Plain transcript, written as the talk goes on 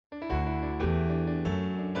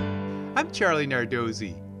I'm Charlie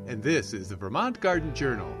Nardozzi, and this is the Vermont Garden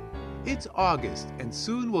Journal. It's August, and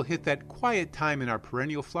soon we'll hit that quiet time in our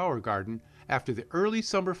perennial flower garden after the early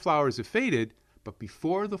summer flowers have faded, but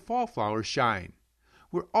before the fall flowers shine.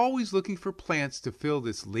 We're always looking for plants to fill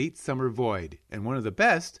this late summer void, and one of the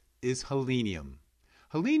best is Helenium.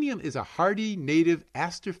 Helenium is a hardy, native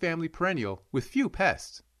aster family perennial with few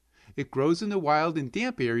pests. It grows in the wild in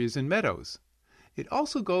damp areas and meadows. It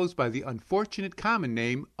also goes by the unfortunate common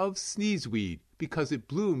name of sneezeweed because it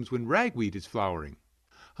blooms when ragweed is flowering.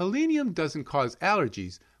 Helenium doesn't cause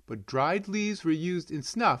allergies, but dried leaves were used in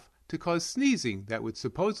snuff to cause sneezing that would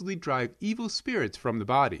supposedly drive evil spirits from the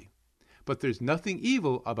body. But there's nothing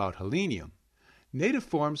evil about Helenium. Native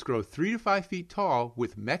forms grow 3 to 5 feet tall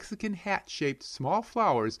with Mexican hat-shaped small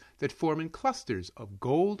flowers that form in clusters of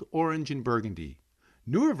gold, orange, and burgundy.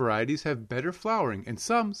 Newer varieties have better flowering, and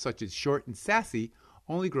some, such as Short and Sassy,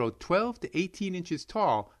 only grow 12 to 18 inches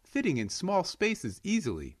tall, fitting in small spaces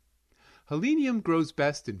easily. Helenium grows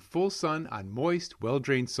best in full sun on moist,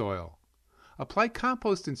 well-drained soil. Apply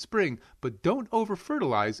compost in spring, but don't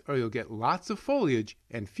over-fertilize or you'll get lots of foliage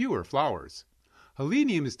and fewer flowers.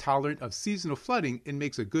 Helenium is tolerant of seasonal flooding and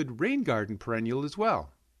makes a good rain garden perennial as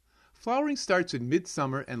well. Flowering starts in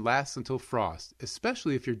midsummer and lasts until frost,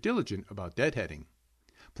 especially if you're diligent about deadheading.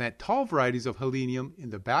 Plant tall varieties of Helenium in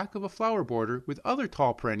the back of a flower border with other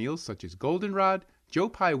tall perennials such as goldenrod, Joe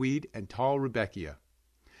Pye weed, and tall rudbeckia.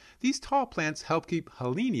 These tall plants help keep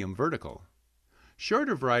Helenium vertical.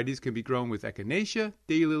 Shorter varieties can be grown with echinacea,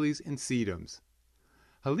 daylilies, and sedums.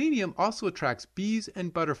 Helenium also attracts bees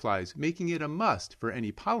and butterflies, making it a must for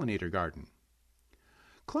any pollinator garden.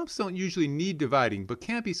 Clumps don't usually need dividing, but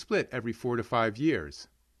can be split every 4 to 5 years.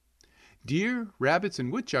 Deer, rabbits,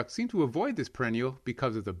 and woodchucks seem to avoid this perennial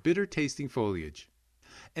because of the bitter-tasting foliage.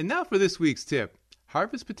 And now for this week's tip.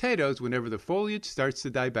 Harvest potatoes whenever the foliage starts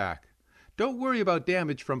to die back. Don't worry about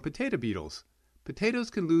damage from potato beetles.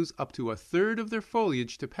 Potatoes can lose up to 1/3 of their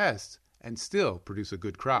foliage to pests and still produce a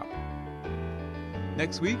good crop.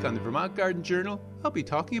 Next week on the Vermont Garden Journal, I'll be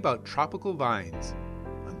talking about tropical vines.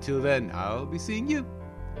 Until then, I'll be seeing you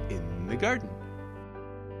in the garden.